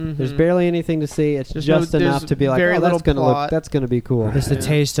Yeah. there's barely anything to see. It's There's just no- enough there's to be like, very oh, little plot. that's gonna be cool. It's the Yeah.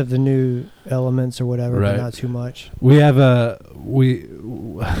 taste of the new elements or whatever, Right. but not too much. We have a we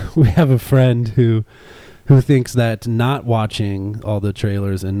have a friend who thinks that not watching all the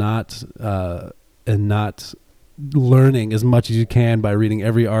trailers and not learning as much as you can by reading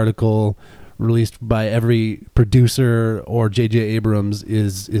every article released by every producer or J.J. Abrams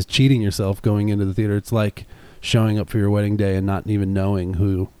is cheating yourself going into the theater. It's like showing up for your wedding day and not even knowing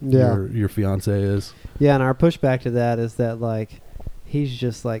who your fiance is. Yeah, and our pushback to that is that like he's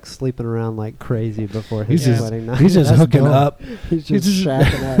just like sleeping around like crazy before his He's just- wedding night. He's just That's hooking dumb. up. He's just he's just-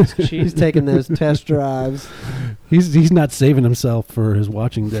 shacking up. He's taking those test drives. He's not saving himself for his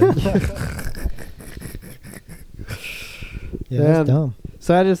watching day. Yeah, Yeah. that's dumb.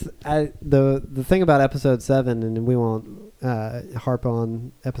 So the thing about episode 7, and we won't harp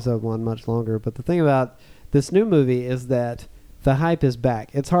on episode 1 much longer, but the thing about this new movie is that the hype is back.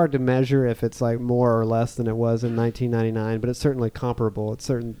 It's hard to measure if it's like more or less than it was in 1999, but it's certainly comparable. It's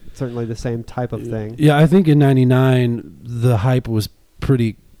certainly the same type of thing. Yeah, I think in '99 the hype was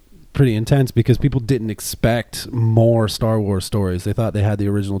pretty intense because people didn't expect more Star Wars stories. They thought they had the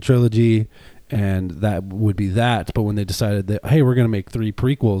original trilogy and that would be that. But when they decided that, hey, we're going to make 3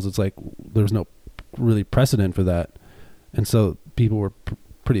 prequels, it's like there was no really precedent for that. And so people were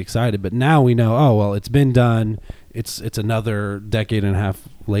pretty excited. But now we know, oh, well, it's been done. It's another decade and a half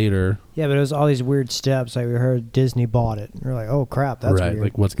later. Yeah, but it was all these weird steps. Like we heard Disney bought it. We're like, oh crap, that's Right, weird.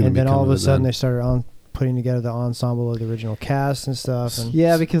 like what's going to And be then all of coming a of it sudden then? they started putting together the ensemble of the original cast and stuff. And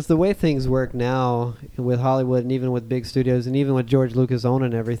Yeah, because the way things work now with Hollywood and even with big studios and even with George Lucas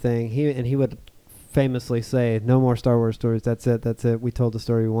owning everything, he would famously say, "No more Star Wars stories. That's it. We told the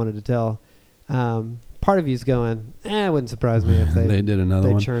story we wanted to tell." Part of you's going, it wouldn't surprise me if they did another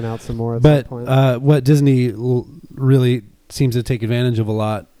they one. churn out some more at But some point. what Disney really seems to take advantage of a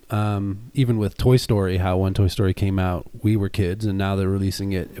lot, even with Toy Story, how when Toy Story came out, we were kids, and now they're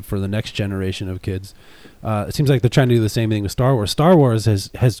releasing it for the next generation of kids. It seems like they're trying to do the same thing with Star Wars. Star Wars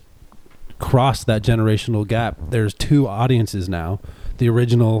has crossed that generational gap. There's 2 audiences now, the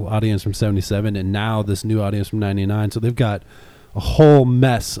original audience from 77 and now this new audience from 99. So they've got a whole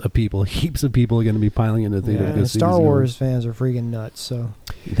mess of people. Heaps of people are going to be piling into the theater. yeah, to go and see Star these Wars fans are freaking nuts. So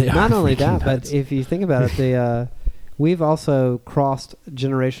They are Not only freaking that, nuts. but if you think about it, we've also crossed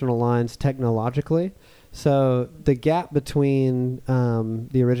generational lines technologically. So the gap between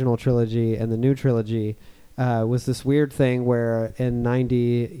the original trilogy and the new trilogy was this weird thing where in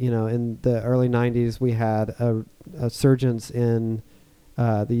in the early 90s, we had a surgence in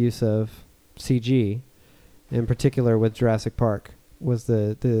the use of CG. In particular, with Jurassic Park, was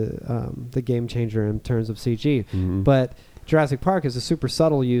the game changer in terms of CG. Mhm. But Jurassic Park is a super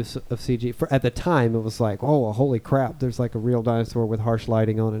subtle use of CG. At the time, it was like, oh, holy crap! There's like a real dinosaur with harsh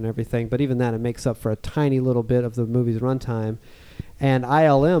lighting on it and everything. But even that, it makes up for a tiny little bit of the movie's runtime. And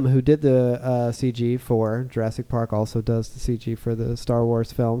ILM, who did the CG for Jurassic Park, also does the CG for the Star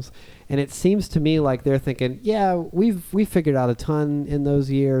Wars films. And it seems to me like they're thinking, yeah, we figured out a ton in those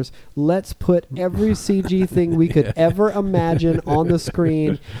years. Let's put every CG thing we could ever imagine on the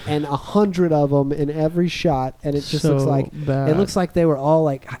screen, and 100 of them in every shot. And it just looks like it looks like they were all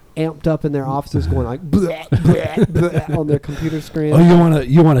like amped up in their offices, going like bleh, bleh, bleh, on their computer screen. Oh,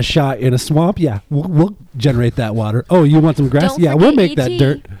 you want a shot in a swamp? Yeah, we'll generate that water. Oh, you want some grass? Don't Yeah, we'll forget make that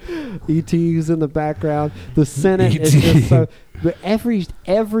dirt. ET's in the background. The Senate is ET. just so. But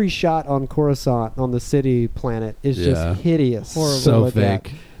every shot on Coruscant, on the city planet, is Yeah. just hideous. Horrible to So look at.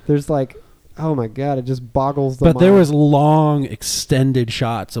 fake. There's like, oh my god, it just boggles the But mind. there was long, extended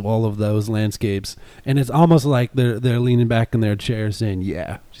shots of all of those landscapes, and it's almost like they're leaning back in their chairs saying,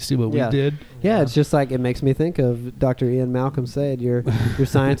 "Yeah, you see what Yeah. we did?" Yeah, it's just like it makes me think of Dr. Ian Malcolm said, your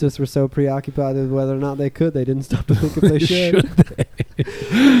scientists were so preoccupied with whether or not they could, they didn't stop to think if they should.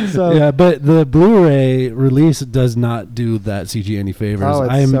 So Yeah, but the Blu-ray release does not do that CG any favors. Oh,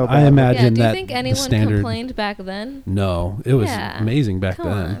 it's I so I bad. imagine do you that think the anyone standard. complained back then? No, it was Yeah. amazing back Come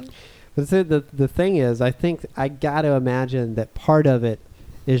then. on. But the thing is, I think I got to imagine that part of it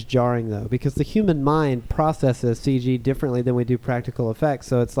is jarring, though, because the human mind processes CG differently than we do practical effects.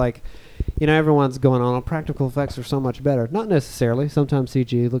 So it's like, everyone's going on, practical effects are so much better. Not necessarily. Sometimes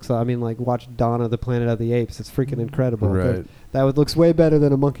CG looks like, watch Dawn of the Planet of the Apes. It's freaking incredible. Right. That looks way better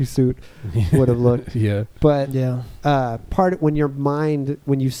than a monkey suit would have looked. Yeah. But Yeah.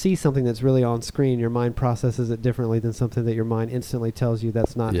 when you see something that's really on screen, your mind processes it differently than something that your mind instantly tells you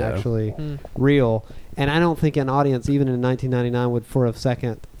that's not actually real. And I don't think an audience, even in 1999, would for a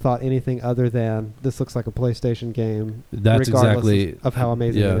second thought anything other than this looks like a PlayStation game. That's regardless exactly of how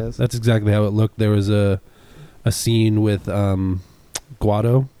amazing it is. That's exactly how it looked. There was a scene with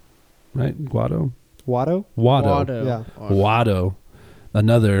Guado, right? Watto? Wado. Yeah. Wado,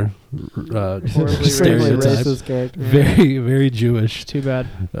 another Extremely stereotype. racist character. Very, very Jewish. Too bad.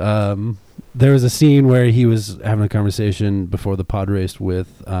 There was a scene where he was having a conversation before the pod race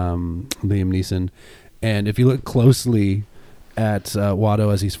with Liam Neeson, and if you look closely at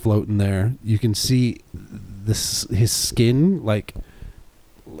Watto as he's floating there, you can see his skin like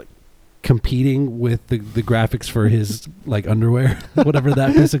competing with the graphics for his like underwear, whatever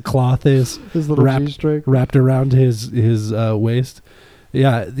that piece of cloth is, His little G-string. wrapped around his waist.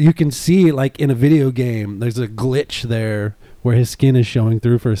 Yeah, you can see like in a video game, there's a glitch there where his skin is showing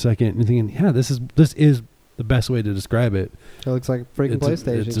through for a second, and you're thinking, yeah, this is the best way to describe it. It looks like a freaking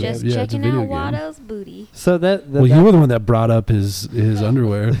PlayStation. it's a- Just yeah, it's a checking video out game. Watto's booty. So that Well, you were the one that brought up his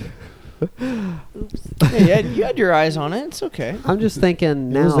underwear. Oops. Hey, you had your eyes on it. It's okay. I'm just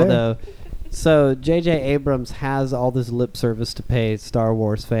thinking It was now, there. though. So J.J. Abrams has all this lip service to pay Star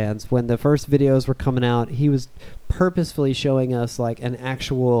Wars fans. When the first videos were coming out, he was purposefully showing us like an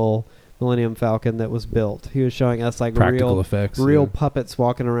actual Millennium Falcon that was built. He was showing us like Practical effects. real yeah. puppets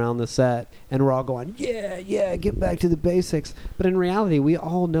walking around the set, and we're all going, yeah, get back to the basics. But in reality, we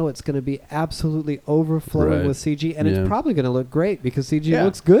all know it's going to be absolutely overflowing Right. with CG, and Yeah. it's probably going to look great because CG Yeah.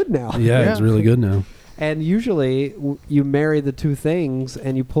 looks good now. Yeah, it's really good now. And usually, you marry the two things,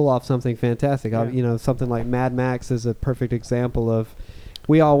 and you pull off something fantastic. Yeah. You know, something like Mad Max is a perfect example of.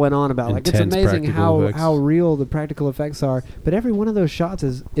 We all went on about like it's Intense amazing practical effects. how real the practical effects are, but every one of those shots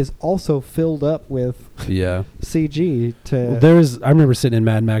is also filled up with Yeah. CG to I remember sitting in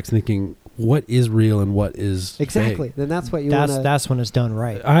Mad Max thinking, what is real and what is exactly. fake? Then that's what you want to. That's when it's done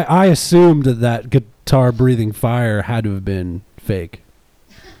right. I assumed that guitar breathing fire had to have been fake.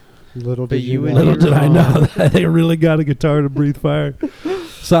 Little But did you you would know. Little did I know that they really got a guitar to breathe fire.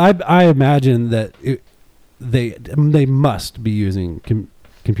 So I imagine that they must be using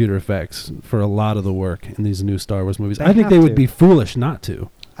computer effects for a lot of the work in these new Star Wars movies. They I think have they would to. be foolish not to.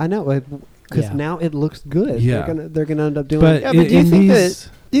 I know because Yeah. now it looks good. Yeah. they're gonna end up doing. But, Yeah, but do you in think these,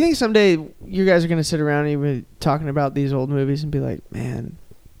 Do you think someday you guys are going to sit around and be talking about these old movies and be like, man,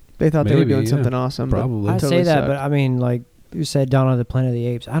 they thought they were Maybe, doing yeah. something awesome. but Probably. I totally say that, sucked. but I mean, like you said, Dawn of the Planet of the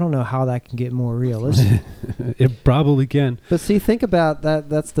Apes. I don't know how that can get more realistic. It probably can. But see, think about that.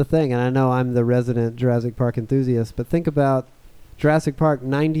 That's the thing, and I know I'm the resident Jurassic Park enthusiast, but think about Jurassic Park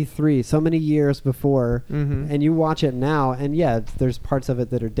 '93, so many years before, and you watch it now, and yeah, there's parts of it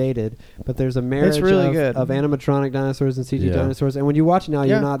that are dated, but there's a marriage really of, good. of animatronic dinosaurs and CG Yeah. dinosaurs, and when you watch it now,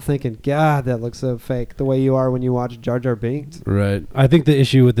 Yeah. you're not thinking, God, that looks so fake, the way you are when you watch Jar Jar Binks. Right. I think the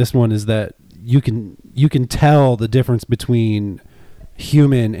issue with this one is that you can tell the difference between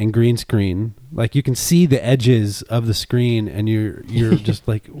human and green screen. Like you can see the edges of the screen, and you're just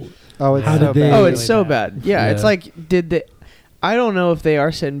like, Oh, it's How so did they- bad. Oh, really it's so bad. bad. Yeah, it's Yeah. like, I don't know if they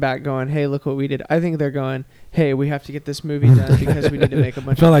are sitting back going, hey, look what we did. I think they're going, hey, we have to get this movie done because we need to make a I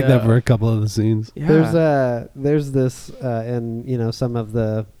bunch felt of like that dough. for a couple of the scenes. Yeah. There's this in some of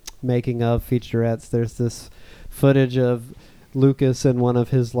the making of featurettes. There's this footage of Lucas in one of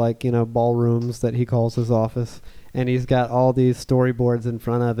his ballrooms that he calls his office, and he's got all these storyboards in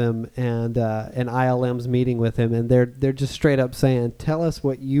front of him, and ILM's meeting with him, and they're just straight up saying, "Tell us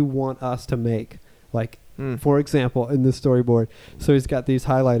what you want us to make." For example, in this storyboard, so he's got these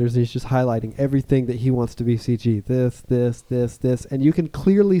highlighters, and he's just highlighting everything that he wants to be CG. This, and you can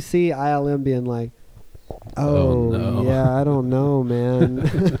clearly see ILM being like, "Oh, no. yeah, I don't know, man."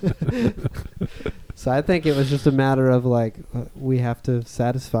 So I think it was just a matter of we have to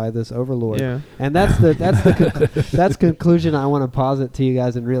satisfy this overlord, Yeah. and that's the conclusion I want to posit to you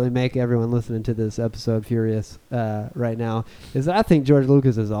guys and really make everyone listening to this episode furious right now. Is that I think George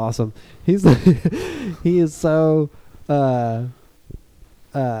Lucas is awesome. He is so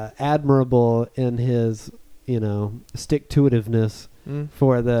admirable in his stick-to-itiveness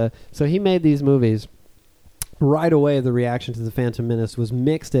so he made these movies. Right away, the reaction to the Phantom Menace was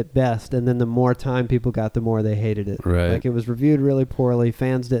mixed at best, and then the more time people got, the more they hated it. Right. It was reviewed really poorly.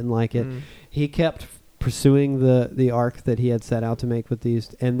 Fans didn't like it. He kept pursuing the arc that he had set out to make with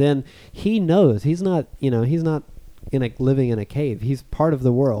these, and then he knows he's not living in a cave. He's part of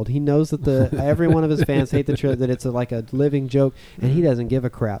the world. He knows that every one of his fans hate the trailer, that it's like a living joke, and he doesn't give a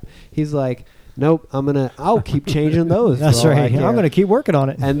crap. He's like, nope, I'll keep changing those. That's for all I right. care." I'm going to keep working on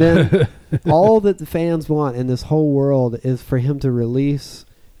it. And then all that the fans want in this whole world is for him to release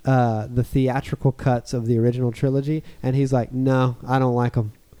the theatrical cuts of the original trilogy, and he's like, "No, I don't like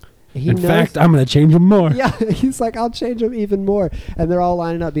them." In fact, I'm going to change them more. Yeah, he's like, "I'll change them even more," and they're all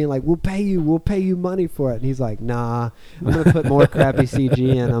lining up, being like, we'll pay you money for it." And he's like, "Nah, I'm gonna put more crappy CG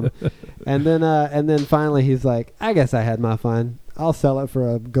in them." And then finally, he's like, "I guess I had my fun. I'll sell it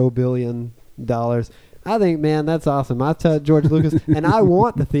for $1 billion." I think, man, that's awesome. I tell George Lucas, and I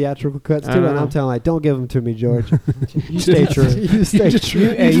want the theatrical cuts too. And I'm telling him, like, "Don't give them to me, George. You stay true. You stay true."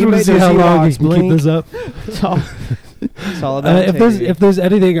 You made see those how long Ewoks you can blink. keep this up. It's all about if there's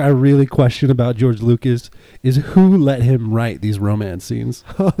anything I really question about George Lucas is who let him write these romance scenes.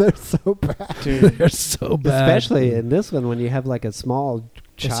 Oh, they're so bad. Dude. They're so bad. Especially in this one when you have like a small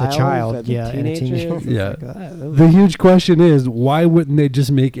It's child. a child, and yeah, and a teenager. teenager. Yeah. It's like, The huge question is, why wouldn't they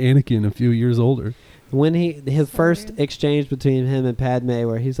just make Anakin a few years older? when his So first weird. exchange between him and Padme,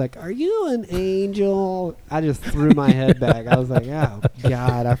 where he's like, "Are you an angel?" I just threw my head back. I was like, "Oh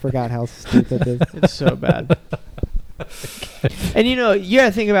God, I forgot how stupid this." It's so bad. And you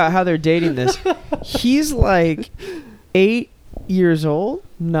gotta think about how they're dating this. He's like 8 years old,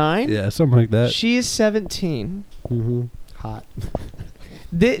 9. Yeah, something like that. She's 17. Mm-hmm. Hot.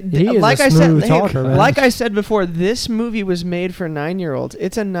 He is Like a I said, smooth talker, man. like I said before, this movie was made for 9-year-olds.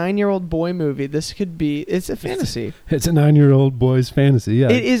 It's a 9-year-old boy movie. This could be. It's a fantasy. It's a 9-year-old boy's fantasy. Yeah,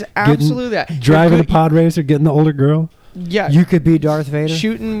 It is absolutely that. driving a You're pod racer, getting the older girl. Yeah, You could be Darth Vader.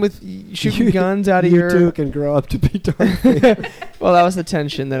 shooting guns out of you your. two can grow up to be Darth Vader. Well, that was the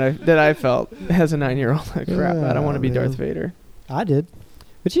tension that I felt as a 9-year-old. Like, crap, I don't want to be Yeah, Darth man. Vader. I did.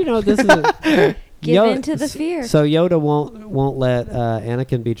 But this is Give in to the fear. So Yoda won't let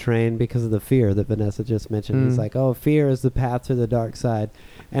Anakin be trained because of the fear that Vanessa just mentioned. He's Mm. like, "Oh, fear is the path to the dark side."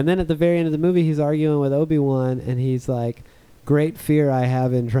 And then at the very end of the movie, he's arguing with Obi-Wan, and he's like, "Great fear I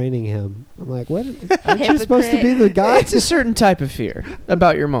have in training him." I'm like, "What? Aren't you supposed to be the guy?" It's a certain type of fear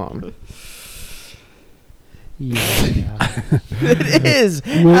about your mom. Yeah. It is.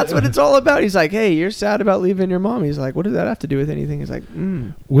 That's what it's all about. He's like, "Hey, you're sad about leaving your mom." He's like, "What does that have to do with anything?" He's like,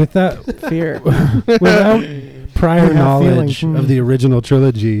 With that, fear. without prior have knowledge feelings. of the original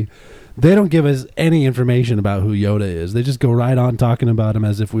trilogy, they don't give us any information about who Yoda is. They just go right on talking about him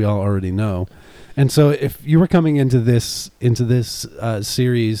as if we all already know. And so, if you were coming into this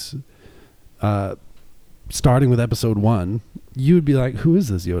series, starting with Episode 1, you would be like, "Who is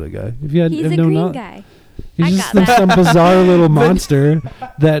this Yoda guy?" If you had He's a no green knowledge. guy. He's I just got that. some bizarre little monster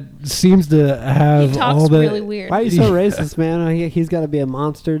that seems to have He all talks the. really weird. Why are you so racist, man? He's got to be a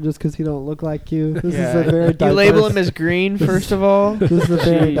monster just because he don't look like you. This is a very You diverse. label him as green, first of all. This is a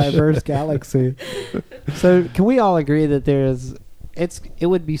very Sheesh. diverse galaxy. So, can we all agree that it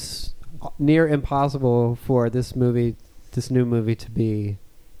would be near impossible for this new movie, to be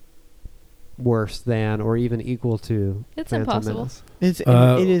worse than or even equal to It's Phantom impossible. Menace?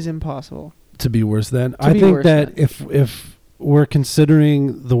 It is impossible. To be worse than. To I be think worse that than. if we're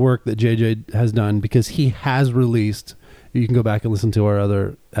considering the work that JJ has done, because he has released, you can go back and listen to our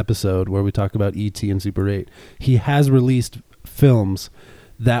other episode where we talk about E.T. and Super 8. He has released films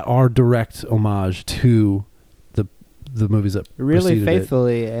that are direct homage to the movies that Really preceded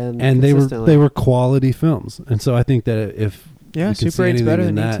faithfully it. And they consistently. were quality films. And so I think that if Yeah, we can Super see 8's better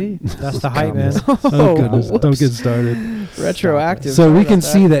anything than in E.T. That's the hype, man. Oh goodness, whoops. don't get started. Retroactive. So Sorry we can about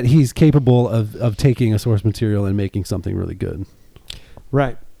see that he's capable of taking a source material and making something really good.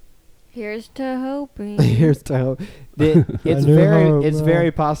 Right. Here's to hoping. Here's to hope. It's do hope, it's bro.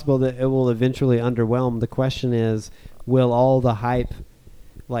 very possible that it will eventually underwhelm. The question is, will all the hype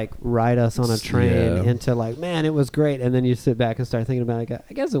like ride us on a train Yeah. into like, man, it was great, and then you sit back and start thinking about it.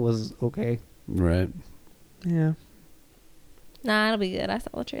 I guess it was okay. Right. Yeah. Nah, it'll be good. I saw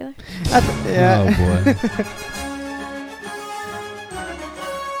the trailer. Yeah. Oh boy.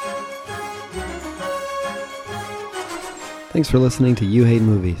 Thanks for listening to You Hate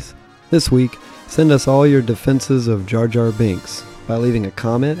Movies. This week, send us all your defenses of Jar Jar Binks by leaving a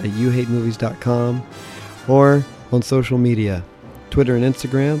comment at youhatemovies.com or on social media, Twitter and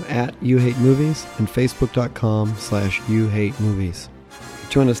Instagram at YouHateMovies and Facebook.com/YouHateMovies.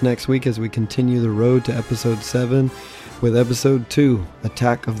 Join us next week as we continue the road to Episode 7 with Episode 2,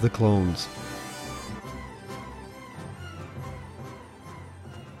 Attack of the Clones.